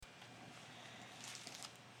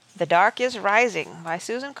The Dark is Rising by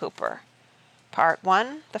Susan Cooper. Part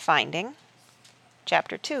 1, The Finding.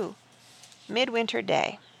 Chapter 2, Midwinter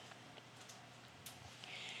Day.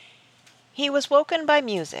 He was woken by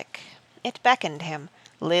music. It beckoned him,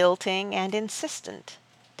 lilting and insistent,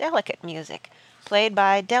 delicate music, played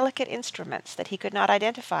by delicate instruments that he could not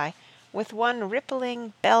identify, with one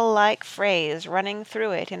rippling, bell-like phrase running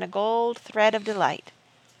through it in a gold thread of delight.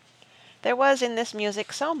 There was in this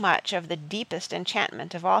music so much of the deepest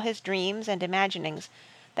enchantment of all his dreams and imaginings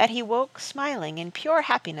that he woke smiling in pure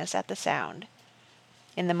happiness at the sound.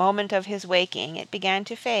 In the moment of his waking it began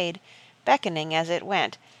to fade, beckoning as it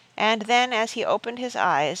went, and then as he opened his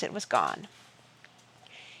eyes it was gone.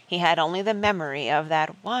 He had only the memory of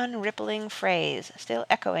that one rippling phrase still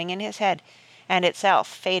echoing in his head, and itself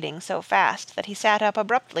fading so fast that he sat up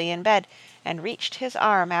abruptly in bed and reached his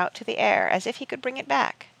arm out to the air as if he could bring it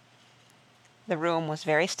back. The room was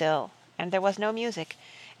very still, and there was no music,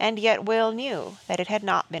 and yet Will knew that it had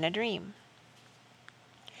not been a dream.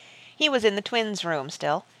 He was in the twins' room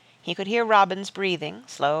still. He could hear Robin's breathing,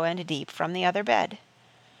 slow and deep, from the other bed.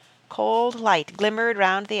 Cold light glimmered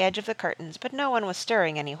round the edge of the curtains, but no one was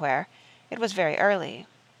stirring anywhere. It was very early.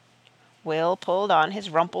 Will pulled on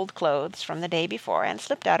his rumpled clothes from the day before and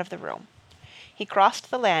slipped out of the room. He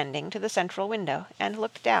crossed the landing to the central window and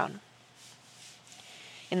looked down.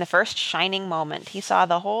 In the first shining moment he saw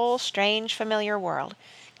the whole strange familiar world,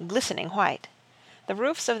 glistening white. The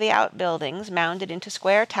roofs of the outbuildings mounded into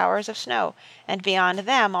square towers of snow, and beyond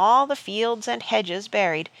them all the fields and hedges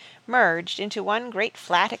buried, merged into one great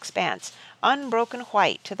flat expanse, unbroken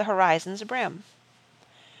white to the horizon's brim.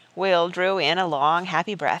 Will drew in a long,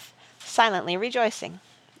 happy breath, silently rejoicing.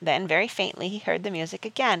 Then very faintly he heard the music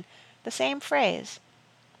again, the same phrase.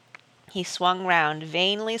 He swung round,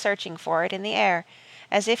 vainly searching for it in the air,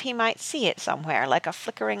 as if he might see it somewhere like a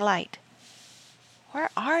flickering light. "Where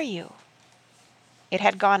are you?" It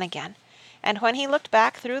had gone again, and when he looked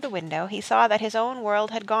back through the window he saw that his own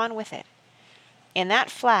world had gone with it. In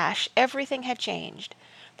that flash everything had changed.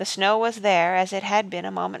 The snow was there as it had been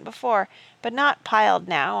a moment before, but not piled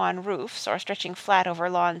now on roofs or stretching flat over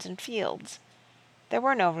lawns and fields. There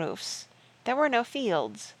were no roofs. There were no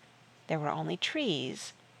fields. There were only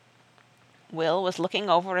trees. Will was looking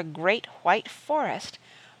over a great white forest,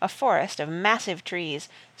 a forest of massive trees,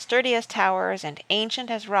 sturdy as towers and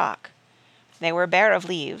ancient as rock. They were bare of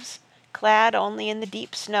leaves, clad only in the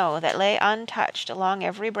deep snow that lay untouched along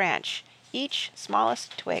every branch, each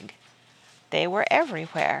smallest twig. They were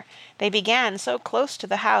everywhere. They began so close to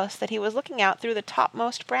the house that he was looking out through the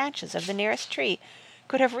topmost branches of the nearest tree,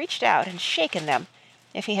 could have reached out and shaken them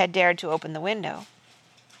if he had dared to open the window.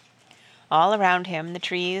 All around him the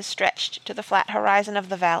trees stretched to the flat horizon of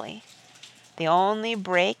the valley. The only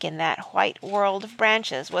break in that white world of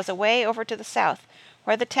branches was away over to the south,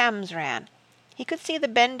 where the Thames ran. He could see the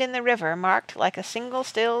bend in the river marked like a single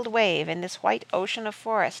stilled wave in this white ocean of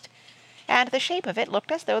forest, and the shape of it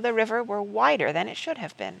looked as though the river were wider than it should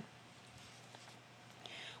have been.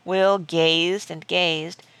 Will gazed and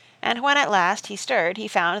gazed, and when at last he stirred he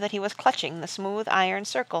found that he was clutching the smooth iron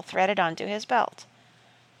circle threaded onto his belt.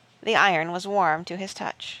 The iron was warm to his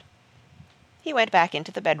touch. He went back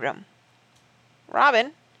into the bedroom.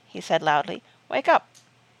 "Robin," he said loudly, "wake up."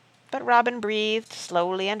 But Robin breathed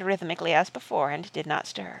slowly and rhythmically as before, and did not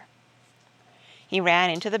stir. He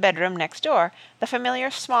ran into the bedroom next door, the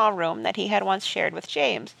familiar small room that he had once shared with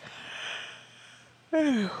James,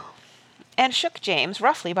 and shook James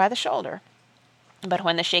roughly by the shoulder. But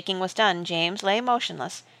when the shaking was done, James lay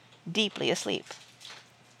motionless, deeply asleep.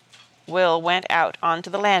 Will went out onto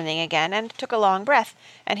the landing again and took a long breath,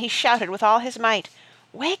 and he shouted with all his might,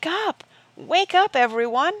 "Wake up! Wake up,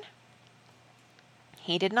 everyone!"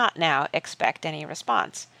 He did not now expect any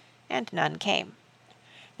response, and none came.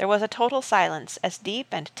 There was a total silence as deep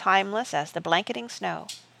and timeless as the blanketing snow.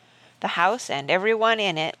 The house and everyone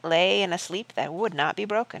in it lay in a sleep that would not be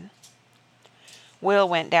broken. Will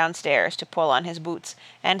went downstairs to pull on his boots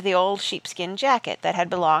and the old sheepskin jacket that had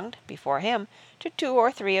belonged, before him, to 2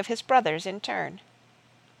 or 3 of his brothers in turn.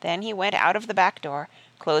 Then he went out of the back door,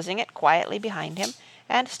 closing it quietly behind him,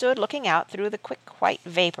 and stood looking out through the quick white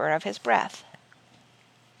vapor of his breath.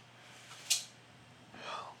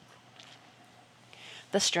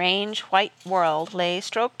 The strange white world lay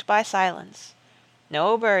stroked by silence.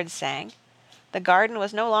 No birds sang. The garden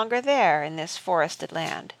was no longer there in this forested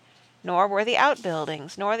land, nor were the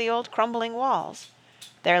outbuildings, nor the old crumbling walls.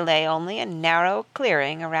 There lay only a narrow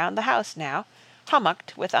clearing around the house now,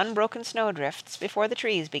 hummocked with unbroken snowdrifts before the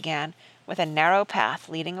trees began, with a narrow path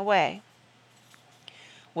leading away.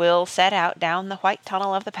 Will set out down the white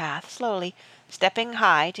tunnel of the path, slowly, stepping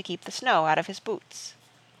high to keep the snow out of his boots.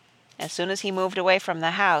 As soon as he moved away from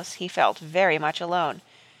the house, he felt very much alone,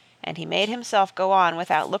 and he made himself go on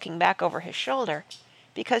without looking back over his shoulder,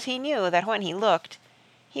 because he knew that when he looked,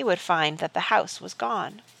 he would find that the house was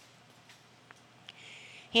gone.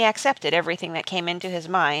 He accepted everything that came into his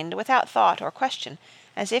mind without thought or question,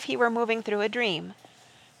 as if he were moving through a dream.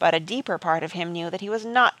 But a deeper part of him knew that he was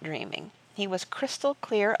not dreaming. He was crystal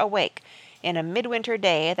clear awake in a midwinter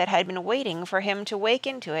day that had been waiting for him to wake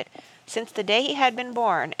into it since the day he had been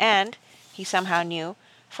born, and, he somehow knew,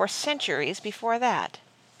 for centuries before that.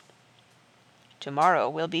 Tomorrow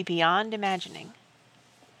will be beyond imagining.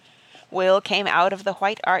 Will came out of the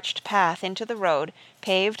white-arched path into the road,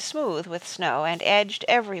 paved smooth with snow and edged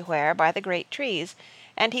everywhere by the great trees,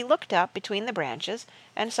 and he looked up between the branches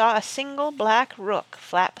and saw a single black rook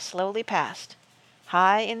flap slowly past,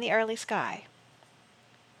 high in the early sky.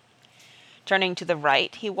 Turning to the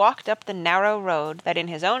right, he walked up the narrow road that in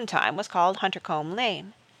his own time was called Huntercombe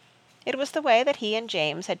Lane. It was the way that he and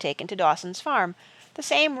James had taken to Dawson's farm, the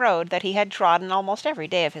same road that he had trodden almost every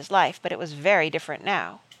day of his life, but it was very different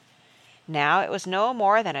now. Now it was no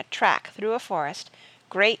more than a track through a forest,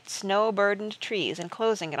 great snow-burdened trees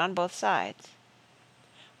enclosing it on both sides.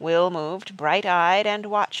 Will moved bright-eyed and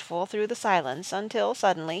watchful through the silence until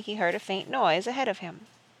suddenly he heard a faint noise ahead of him.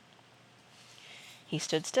 He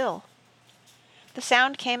stood still. The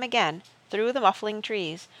sound came again, through the muffling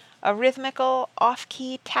trees, a rhythmical,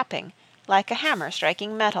 off-key tapping, like a hammer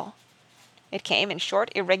striking metal. It came in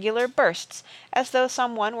short, irregular bursts, as though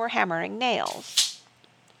someone were hammering nails.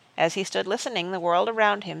 As he stood listening, the world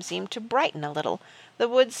around him seemed to brighten a little, the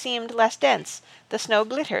woods seemed less dense, the snow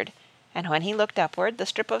glittered, and when he looked upward, the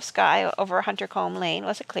strip of sky over Huntercombe Lane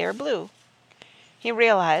was a clear blue. He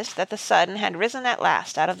realized that the sun had risen at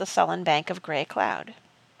last out of the sullen bank of grey cloud.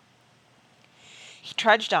 He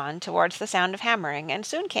trudged on towards the sound of hammering, and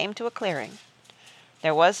soon came to a clearing.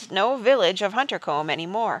 There was no village of Huntercombe any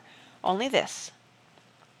more, only this.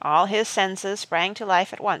 All his senses sprang to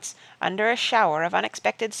life at once, under a shower of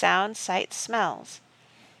unexpected sounds, sights, smells.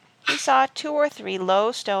 He saw 2 or 3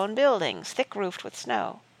 low stone buildings, thick-roofed with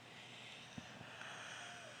snow.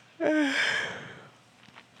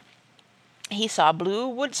 He saw blue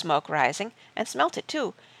wood smoke rising, and smelt it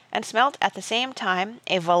too, and smelt at the same time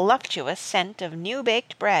a voluptuous scent of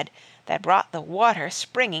new-baked bread that brought the water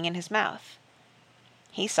springing in his mouth.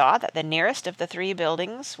 He saw that the nearest of the 3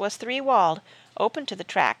 buildings was 3-walled, open to the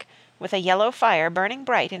track, with a yellow fire burning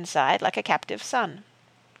bright inside like a captive sun.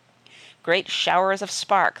 Great showers of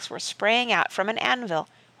sparks were spraying out from an anvil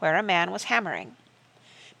where a man was hammering.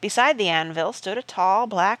 Beside the anvil stood a tall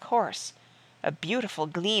black horse, a beautiful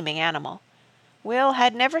gleaming animal. Will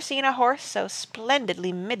had never seen a horse so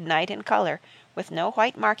splendidly midnight in color, with no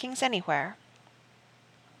white markings anywhere.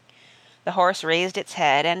 The horse raised its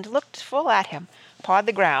head and looked full at him, pawed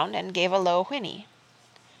the ground, and gave a low whinny.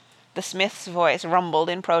 The smith's voice rumbled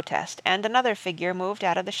in protest, and another figure moved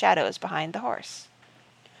out of the shadows behind the horse.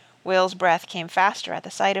 Will's breath came faster at the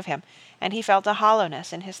sight of him, and he felt a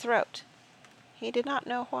hollowness in his throat. He did not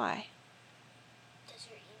know why. Does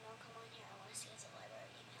your email come on here? I want to see if the library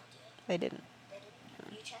emailed you. They didn't. They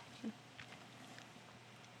didn't? You checked?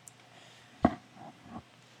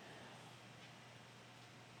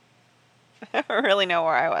 I don't really know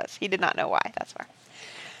where I was. He did not know why, that's why.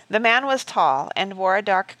 The man was tall and wore a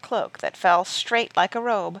dark cloak that fell straight like a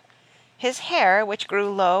robe. His hair, which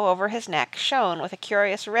grew low over his neck, shone with a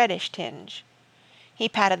curious reddish tinge. He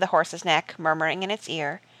patted the horse's neck, murmuring in its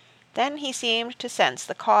ear. Then he seemed to sense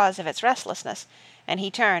the cause of its restlessness, and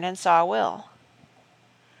he turned and saw Will.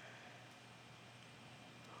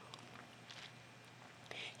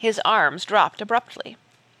 His arms dropped abruptly.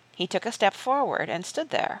 He took a step forward and stood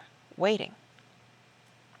there, waiting.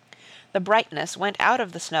 The brightness went out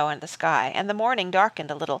of the snow and the sky, and the morning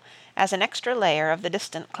darkened a little, as an extra layer of the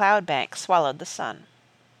distant cloud bank swallowed the sun.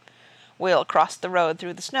 Will crossed the road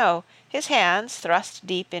through the snow, his hands thrust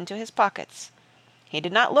deep into his pockets. He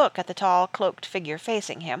did not look at the tall, cloaked figure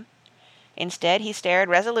facing him. Instead, he stared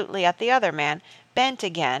resolutely at the other man, bent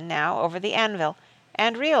again now over the anvil,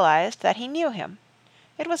 and realized that he knew him.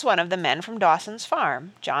 It was one of the men from Dawson's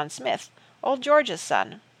farm, John Smith, old George's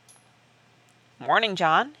son. "Morning,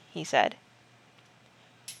 John," he said.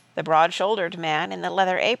 The broad-shouldered man in the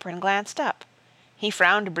leather apron glanced up. He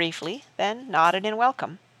frowned briefly, then nodded in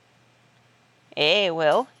welcome. "Eh,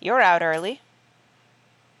 Will, you're out early."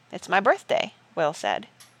 "It's my birthday," Will said.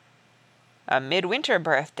 "A midwinter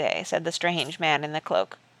birthday," said the strange man in the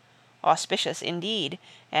cloak. "Auspicious indeed,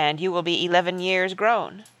 and you will be 11 years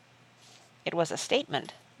grown." It was a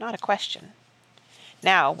statement, not a question.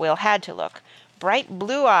 Now Will had to look. Bright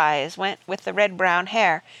blue eyes went with the red-brown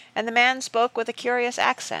hair, and the man spoke with a curious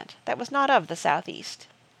accent that was not of the southeast.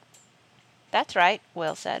 "That's right,"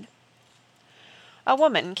 Will said. A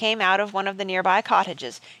woman came out of one of the nearby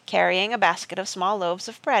cottages, carrying a basket of small loaves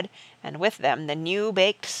of bread, and with them the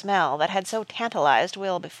new-baked smell that had so tantalized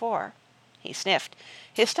Will before. He sniffed,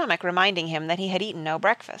 his stomach reminding him that he had eaten no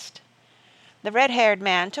breakfast. The red-haired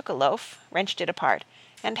man took a loaf, wrenched it apart,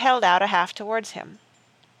 and held out a half towards him.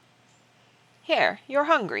 "Here, you're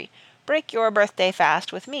hungry. Break your birthday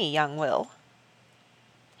fast with me, young Will."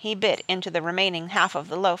 He bit into the remaining half of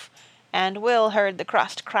the loaf, and Will heard the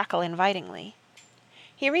crust crackle invitingly.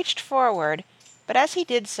 He reached forward, but as he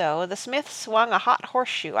did so, the smith swung a hot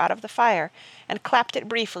horseshoe out of the fire and clapped it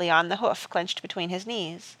briefly on the hoof clenched between his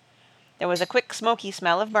knees. There was a quick smoky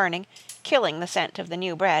smell of burning, killing the scent of the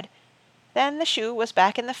new bread. Then the shoe was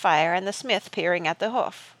back in the fire and the smith peering at the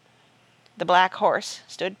hoof. The black horse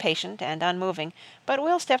stood patient and unmoving, but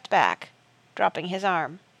Will stepped back, dropping his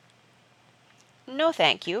arm. "No,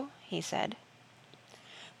 thank you," he said.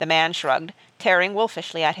 The man shrugged, tearing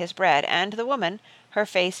wolfishly at his bread, and the woman, her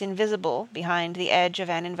face invisible behind the edge of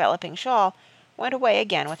an enveloping shawl, went away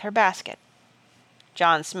again with her basket.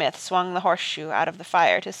 John Smith swung the horseshoe out of the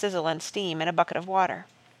fire to sizzle and steam in a bucket of water.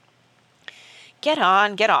 Get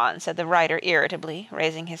on," said the rider irritably,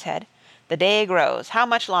 raising his head. "The day grows. How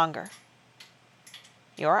much longer?"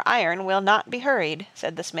 "Your iron will not be hurried,"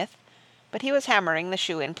 said the smith, but he was hammering the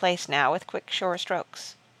shoe in place now with quick, sure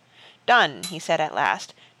strokes. "Done," he said at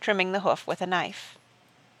last, trimming the hoof with a knife.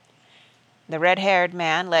 The red-haired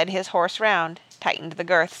man led his horse round, tightened the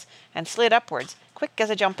girths, and slid upwards, quick as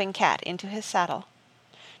a jumping cat, into his saddle.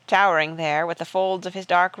 Towering there, with the folds of his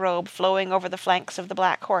dark robe flowing over the flanks of the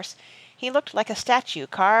black horse, he looked like a statue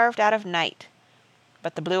carved out of night.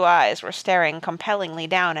 But the blue eyes were staring compellingly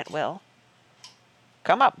down at Will.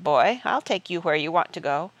 "Come up, boy. I'll take you where you want to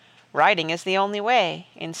go. Riding is the only way,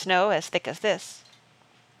 in snow as thick as this."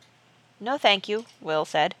 "No, thank you," Will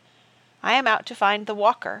said. "I am out to find the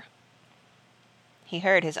walker." He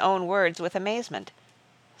heard his own words with amazement.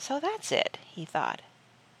 So that's it, he thought.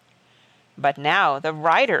 "But now the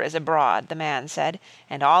rider is abroad," the man said,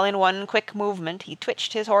 and all in one quick movement he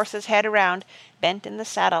twitched his horse's head around, bent in the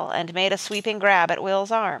saddle, and made a sweeping grab at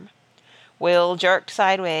Will's arm. Will jerked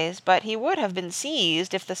sideways, but he would have been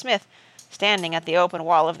seized if the smith, standing at the open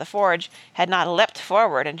wall of the forge, had not leapt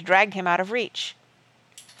forward and dragged him out of reach.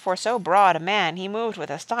 For so broad a man, he moved with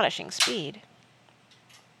astonishing speed.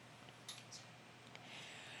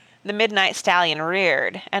 The midnight stallion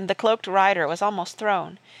reared, and the cloaked rider was almost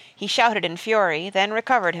thrown. He shouted in fury, then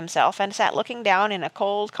recovered himself, and sat looking down in a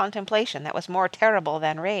cold contemplation that was more terrible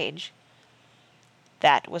than rage.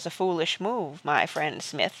 "That was a foolish move, my friend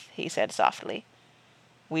Smith," he said softly.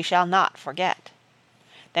 "We shall not forget."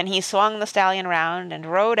 Then he swung the stallion round and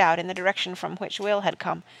rode out in the direction from which Will had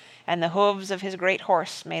come, and the hoofs of his great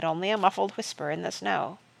horse made only a muffled whisper in the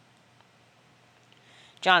snow.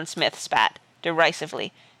 John Smith spat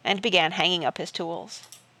derisively and began hanging up his tools.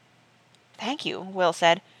 "Thank you," Will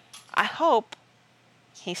said. "I hope—"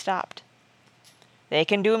 He stopped. "They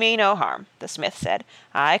can do me no harm," the smith said.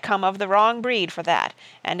 "I come of the wrong breed for that,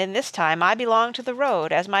 and in this time I belong to the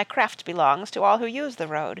road, as my craft belongs to all who use the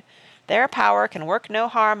road. Their power can work no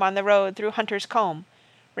harm on the road through Hunter's Combe.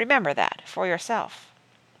 Remember that for yourself."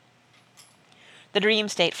 The dream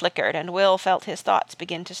state flickered, and Will felt his thoughts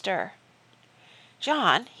begin to stir.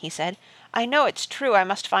 "John," he said, "I know it's true I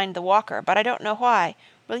must find the walker, but I don't know why.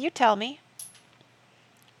 Will you tell me?"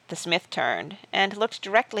 The smith turned and looked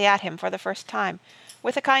directly at him for the first time,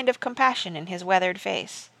 with a kind of compassion in his weathered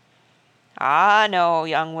face. "Ah, no,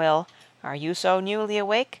 young Will. Are you so newly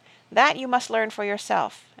awake? That you must learn for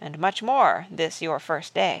yourself, and much more this your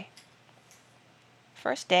first day."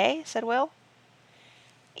 "First day?" said Will.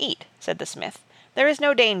 "Eat," said the smith. "There is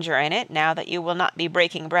no danger in it, now that you will not be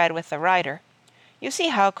breaking bread with the rider. You see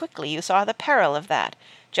how quickly you saw the peril of that,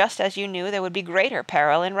 just as you knew there would be greater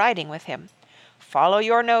peril in riding with him. Follow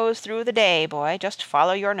your nose through the day, boy, just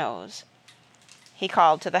follow your nose." He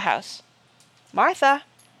called to the house. "Martha!"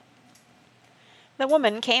 The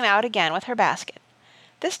woman came out again with her basket.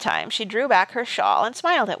 This time she drew back her shawl and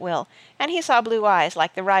smiled at Will, and he saw blue eyes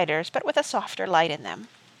like the rider's, but with a softer light in them.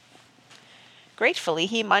 Gratefully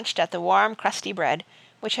he munched at the warm, crusty bread,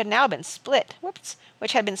 which had been split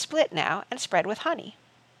now and spread with honey.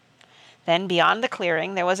 Then beyond the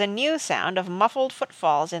clearing there was a new sound of muffled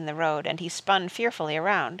footfalls in the road, and he spun fearfully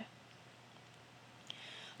around.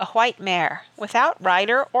 A white mare, without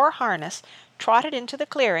rider or harness, trotted into the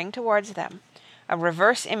clearing towards them, a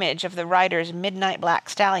reverse image of the rider's midnight black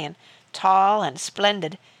stallion, tall and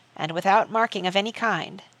splendid, and without marking of any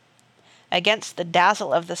kind. Against the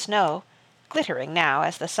dazzle of the snow, glittering now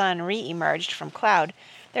as the sun re-emerged from cloud,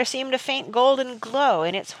 there seemed a faint golden glow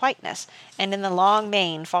in its whiteness and in the long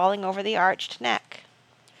mane falling over the arched neck.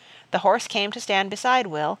 The horse came to stand beside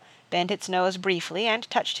Will, bent its nose briefly and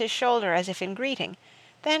touched his shoulder as if in greeting,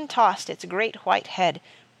 then tossed its great white head,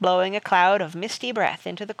 blowing a cloud of misty breath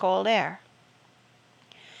into the cold air.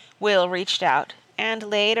 Will reached out and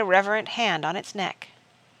laid a reverent hand on its neck.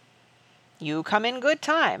 "You come in good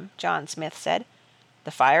time," John Smith said.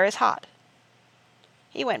 "The fire is hot."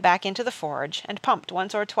 He went back into the forge and pumped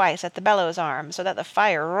once or twice at the bellows arm so that the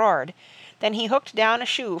fire roared. Then he hooked down a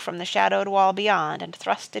shoe from the shadowed wall beyond and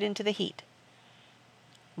thrust it into the heat.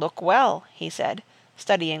 "Look well," he said,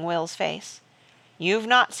 studying Will's face. "You've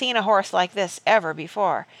not seen a horse like this ever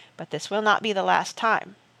before, but this will not be the last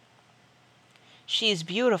time." "She's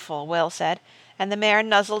beautiful," Will said, and the mare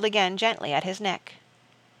nuzzled again gently at his neck.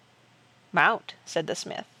 "Mount," said the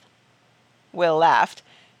smith. Will laughed.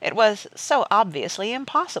 It was so obviously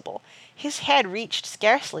impossible. His head reached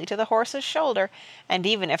scarcely to the horse's shoulder, and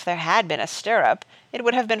even if there had been a stirrup, it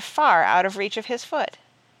would have been far out of reach of his foot.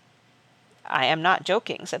 "I am not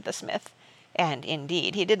joking," said the smith, and,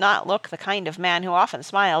 indeed, he did not look the kind of man who often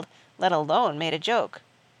smiled, let alone made a joke.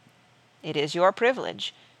 "It is your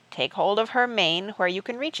privilege. Take hold of her mane where you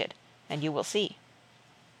can reach it, and you will see."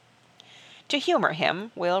 To humor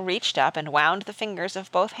him, Will reached up and wound the fingers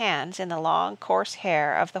of both hands in the long, coarse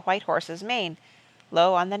hair of the white horse's mane,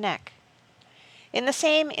 low on the neck. In the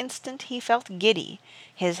same instant he felt giddy,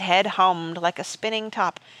 his head hummed like a spinning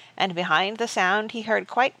top, and behind the sound he heard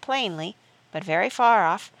quite plainly, but very far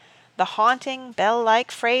off, the haunting,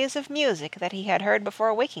 bell-like phrase of music that he had heard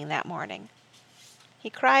before waking that morning. He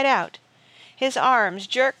cried out. His arms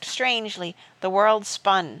jerked strangely, the world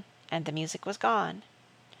spun, and the music was gone.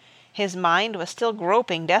 His mind was still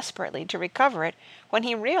groping desperately to recover it when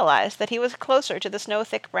he realized that he was closer to the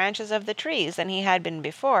snow-thick branches of the trees than he had been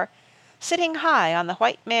before, sitting high on the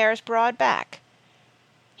white mare's broad back.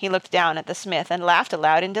 He looked down at the smith and laughed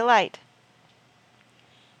aloud in delight.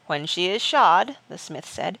 "When she is shod," the smith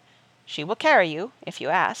said, "she will carry you, if you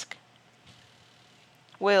ask."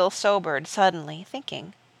 Will sobered suddenly,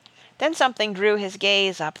 thinking. Then something drew his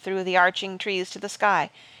gaze up through the arching trees to the sky,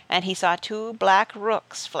 and he saw 2 black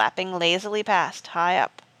rooks flapping lazily past, high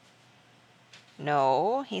up.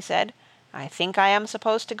 "No," he said, "I think I am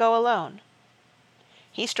supposed to go alone."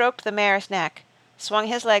 He stroked the mare's neck, swung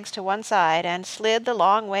his legs to one side, and slid the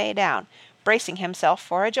long way down, bracing himself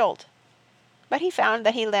for a jolt. But he found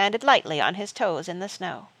that he landed lightly on his toes in the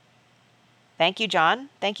snow. "Thank you, John.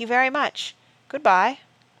 Thank you very much. Good-bye."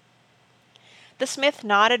 The smith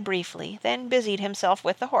nodded briefly, then busied himself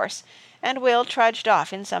with the horse, and Will trudged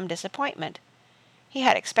off in some disappointment. He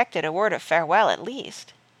had expected a word of farewell at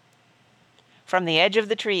least. From the edge of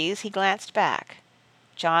the trees he glanced back.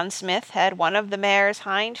 John Smith had one of the mare's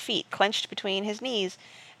hind feet clenched between his knees,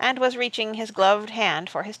 and was reaching his gloved hand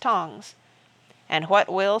for his tongs. And what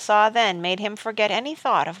Will saw then made him forget any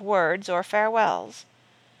thought of words or farewells.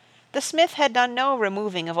 The smith had done no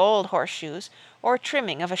removing of old horseshoes or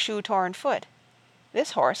trimming of a shoe-torn foot.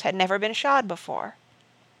 This horse had never been shod before.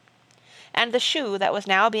 And the shoe that was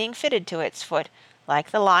now being fitted to its foot,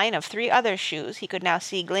 like the line of 3 other shoes he could now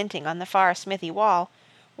see glinting on the far smithy wall,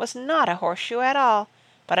 was not a horseshoe at all,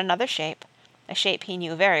 but another shape, a shape he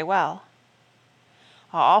knew very well.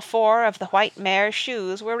 All 4 of the white mare's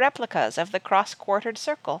shoes were replicas of the cross-quartered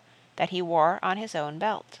circle that he wore on his own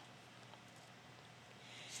belt.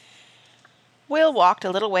 Will walked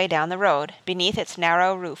a little way down the road, beneath its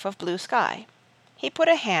narrow roof of blue sky. He put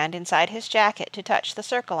a hand inside his jacket to touch the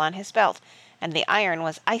circle on his belt, and the iron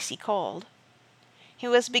was icy cold. He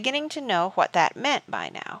was beginning to know what that meant by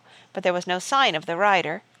now, but there was no sign of the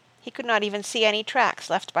rider. He could not even see any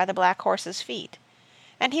tracks left by the black horse's feet.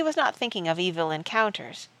 And he was not thinking of evil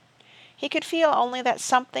encounters. He could feel only that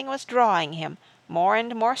something was drawing him, more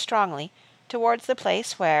and more strongly, towards the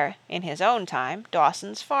place where, in his own time,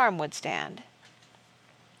 Dawson's farm would stand.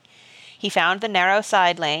 He found the narrow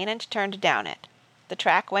side lane and turned down it. The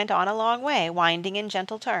track went on a long way, winding in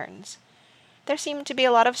gentle turns. There seemed to be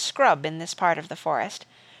a lot of scrub in this part of the forest.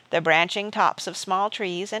 The branching tops of small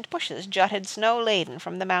trees and bushes jutted snow-laden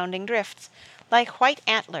from the mounding drifts, like white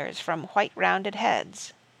antlers from white-rounded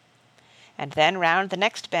heads. And then round the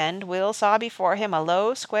next bend Will saw before him a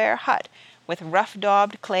low square hut with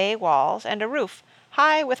rough-daubed clay walls and a roof,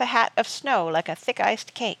 high with a hat of snow like a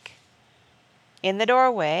thick-iced cake. In the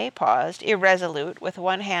doorway, paused irresolute with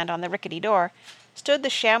one hand on the rickety door, stood the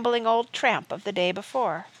shambling old tramp of the day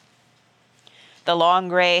before. The long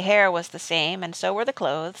gray hair was the same, and so were the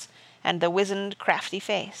clothes, and the wizened, crafty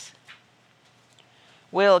face.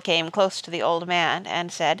 Will came close to the old man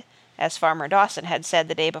and said, as Farmer Dawson had said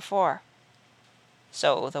the day before,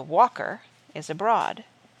 "So the Walker is abroad."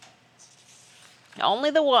 "Only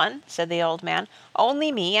the one," said the old man.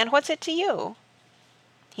 "Only me, and what's it to you?"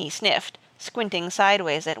 He sniffed, squinting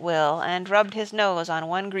sideways at Will, and rubbed his nose on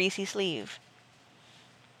one greasy sleeve.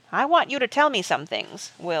 "I want you to tell me some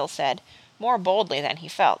things," Will said, more boldly than he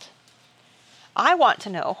felt. "I want to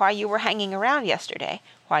know why you were hanging around yesterday,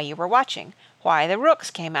 why you were watching, why the rooks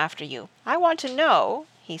came after you. I want to know,"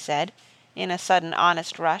 he said, in a sudden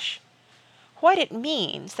honest rush, "what it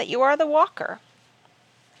means that you are the Walker."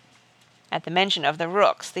 At the mention of the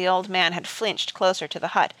rooks the old man had flinched closer to the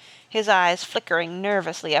hut, his eyes flickering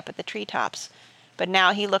nervously up at the tree-tops, but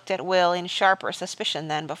now he looked at Will in sharper suspicion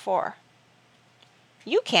than before.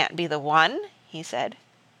 "You can't be the one," he said.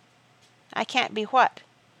 "I can't be what?"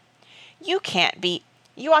 "You can't be.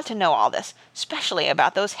 You ought to know all this, specially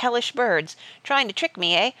about those hellish birds. Trying to trick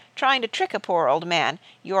me, eh? Trying to trick a poor old man.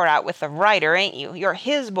 You're out with the Ryder, ain't you? You're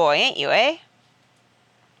his boy, ain't you, eh?"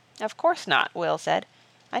 "Of course not," Will said.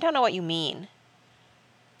 "I don't know what you mean."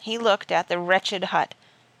 He looked at the wretched hut.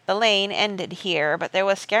 The lane ended here, but there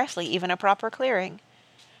was scarcely even a proper clearing.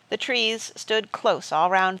 The trees stood close all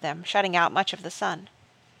round them, shutting out much of the sun.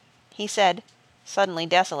 He said, suddenly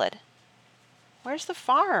desolate, "Where's the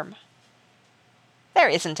farm?" "There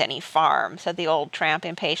isn't any farm," said the old tramp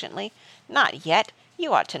impatiently. "Not yet.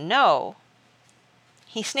 You ought to know."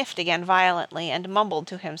 He sniffed again violently and mumbled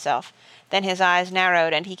to himself. Then his eyes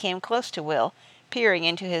narrowed, and he came close to Will, peering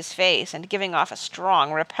into his face and giving off a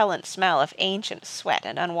strong, repellent smell of ancient sweat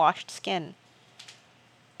and unwashed skin.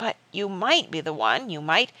 "But you might be the one, you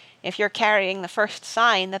might, if you're carrying the first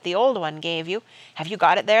sign that the old one gave you. Have you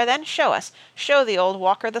got it there, then? Show us. Show the old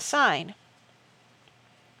Walker the sign."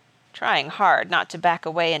 Trying hard not to back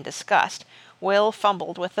away in disgust, Will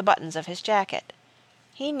fumbled with the buttons of his jacket.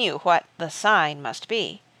 He knew what the sign must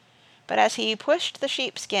be, but as he pushed the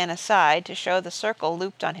sheepskin aside to show the circle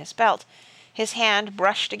looped on his belt, his hand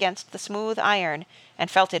brushed against the smooth iron and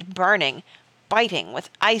felt it burning, biting with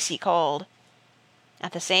icy cold.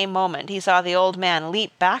 At the same moment he saw the old man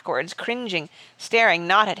leap backwards, cringing, staring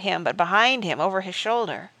not at him but behind him over his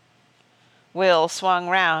shoulder. Will swung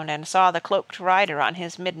round and saw the cloaked rider on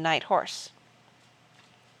his midnight horse.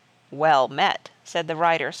 "Well met," said the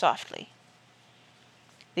rider softly.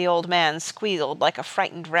 The old man squealed like a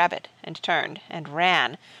frightened rabbit, and turned and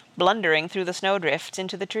ran, blundering through the snowdrifts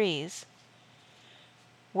into the trees.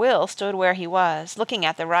 Will stood where he was, looking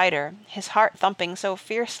at the rider, his heart thumping so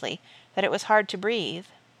fiercely that it was hard to breathe.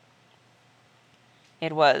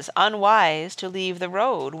 "It was unwise to leave the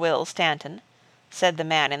road, Will Stanton," said the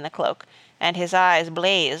man in the cloak, and his eyes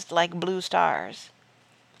blazed like blue stars.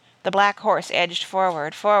 The black horse edged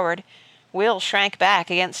forward. Will shrank back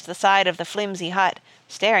against the side of the flimsy hut,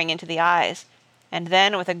 staring into the eyes, and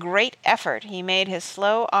then with a great effort he made his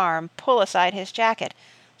slow arm pull aside his jacket,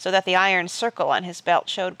 so that the iron circle on his belt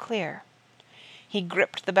showed clear. He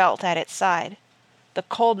gripped the belt at its side. The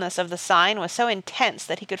coldness of the sign was so intense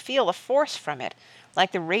that he could feel the force from it,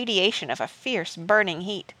 like the radiation of a fierce, burning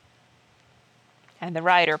heat. And the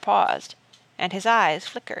rider paused, and his eyes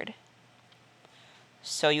flickered.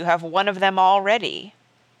 "So you have one of them already."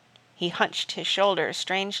 He hunched his shoulders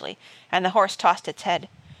strangely, and the horse tossed its head.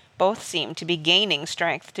 Both seemed to be gaining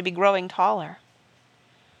strength, to be growing taller.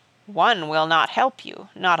 "One will not help you,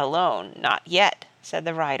 not alone, not yet," said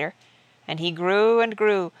the rider, and he grew and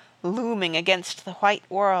grew, looming against the white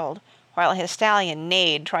world, while his stallion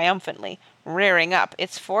neighed triumphantly, rearing up,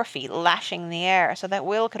 its forefeet lashing the air, so that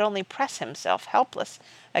Will could only press himself helpless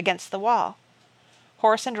against the wall.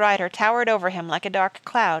 Horse and rider towered over him like a dark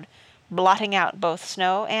cloud, blotting out both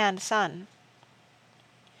snow and sun.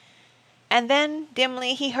 And then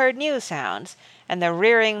dimly he heard new sounds, and the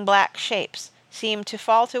rearing black shapes seemed to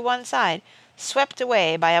fall to one side, swept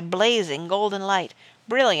away by a blazing golden light,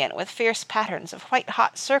 brilliant with fierce patterns of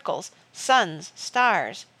white-hot circles, suns,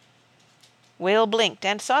 stars. Will blinked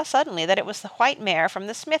and saw suddenly that it was the white mare from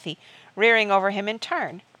the smithy, rearing over him in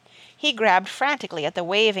turn. He grabbed frantically at the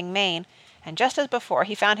waving mane, and just as before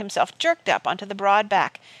he found himself jerked up onto the broad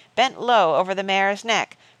back, bent low over the mare's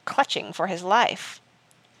neck, clutching for his life.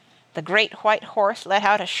 The great white horse let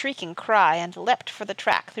out a shrieking cry and leapt for the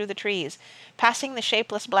track through the trees, passing the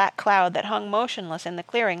shapeless black cloud that hung motionless in the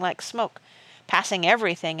clearing like smoke, passing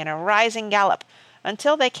everything in a rising gallop,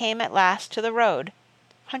 until they came at last to the road,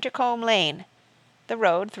 Huntercombe Lane, the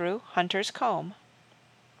road through Hunter's Combe.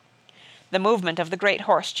 The movement of the great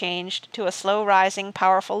horse changed to a slow-rising,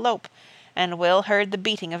 powerful lope, and Will heard the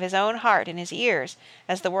beating of his own heart in his ears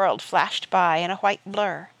as the world flashed by in a white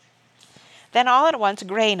blur. Then all at once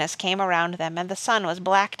grayness came around them, and the sun was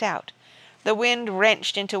blacked out. The wind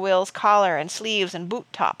wrenched into Will's collar and sleeves and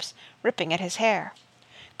boot tops, ripping at his hair.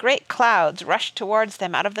 Great clouds rushed towards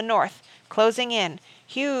them out of the north, closing in,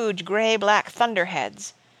 huge gray-black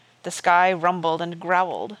thunderheads. The sky rumbled and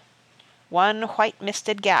growled. One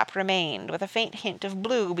white-misted gap remained, with a faint hint of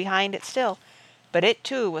blue behind it still, but it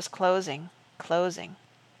too was closing, closing.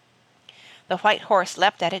 The white horse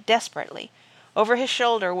leapt at it desperately. Over his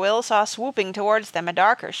shoulder Will saw swooping towards them a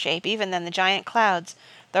darker shape even than the giant clouds,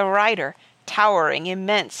 the rider, towering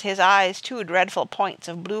immense, his eyes two dreadful points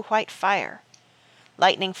of blue-white fire.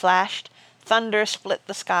 Lightning flashed, thunder split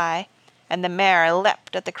the sky, and the mare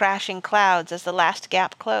leapt at the crashing clouds as the last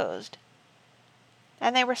gap closed.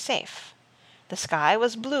 And they were safe. The sky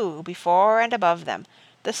was blue before and above them,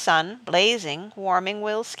 the sun, blazing, warming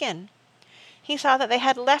Will's skin. He saw that they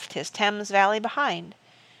had left his Thames Valley behind.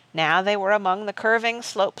 Now they were among the curving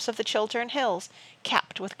slopes of the Chiltern Hills,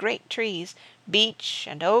 capped with great trees, beech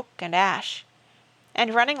and oak and ash.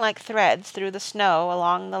 And running like threads through the snow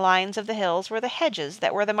along the lines of the hills were the hedges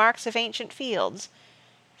that were the marks of ancient fields.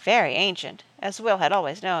 Very ancient, as Will had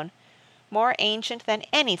always known, more ancient than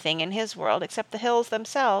anything in his world except the hills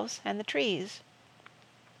themselves and the trees.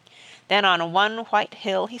 Then on one white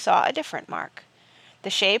hill he saw a different mark. The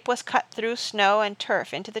shape was cut through snow and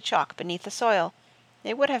turf into the chalk beneath the soil.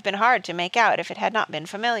 It would have been hard to make out if it had not been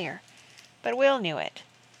familiar. But Will knew it.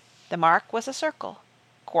 The mark was a circle,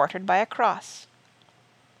 quartered by a cross.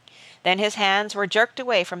 Then his hands were jerked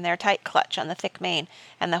away from their tight clutch on the thick mane,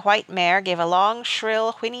 and the white mare gave a long,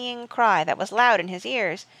 shrill, whinnying cry that was loud in his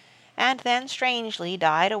ears, and then strangely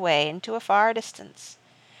died away into a far distance.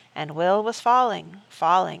 And Will was falling,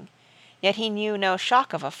 falling, yet he knew no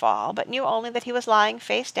shock of a fall, but knew only that he was lying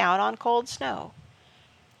face down on cold snow.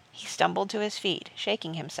 He stumbled to his feet,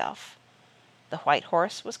 shaking himself. The white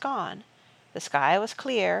horse was gone, the sky was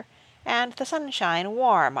clear, and the sunshine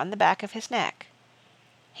warm on the back of his neck.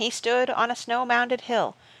 He stood on a snow-mounded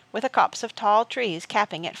hill, with a copse of tall trees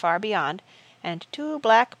capping it far beyond, and two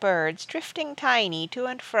black birds drifting tiny to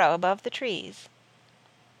and fro above the trees.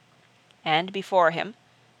 And before him,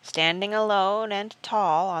 standing alone and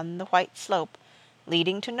tall on the white slope,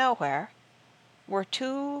 leading to nowhere, were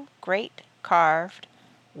two great carved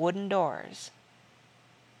wooden doors.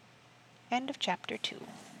 End of chapter 2.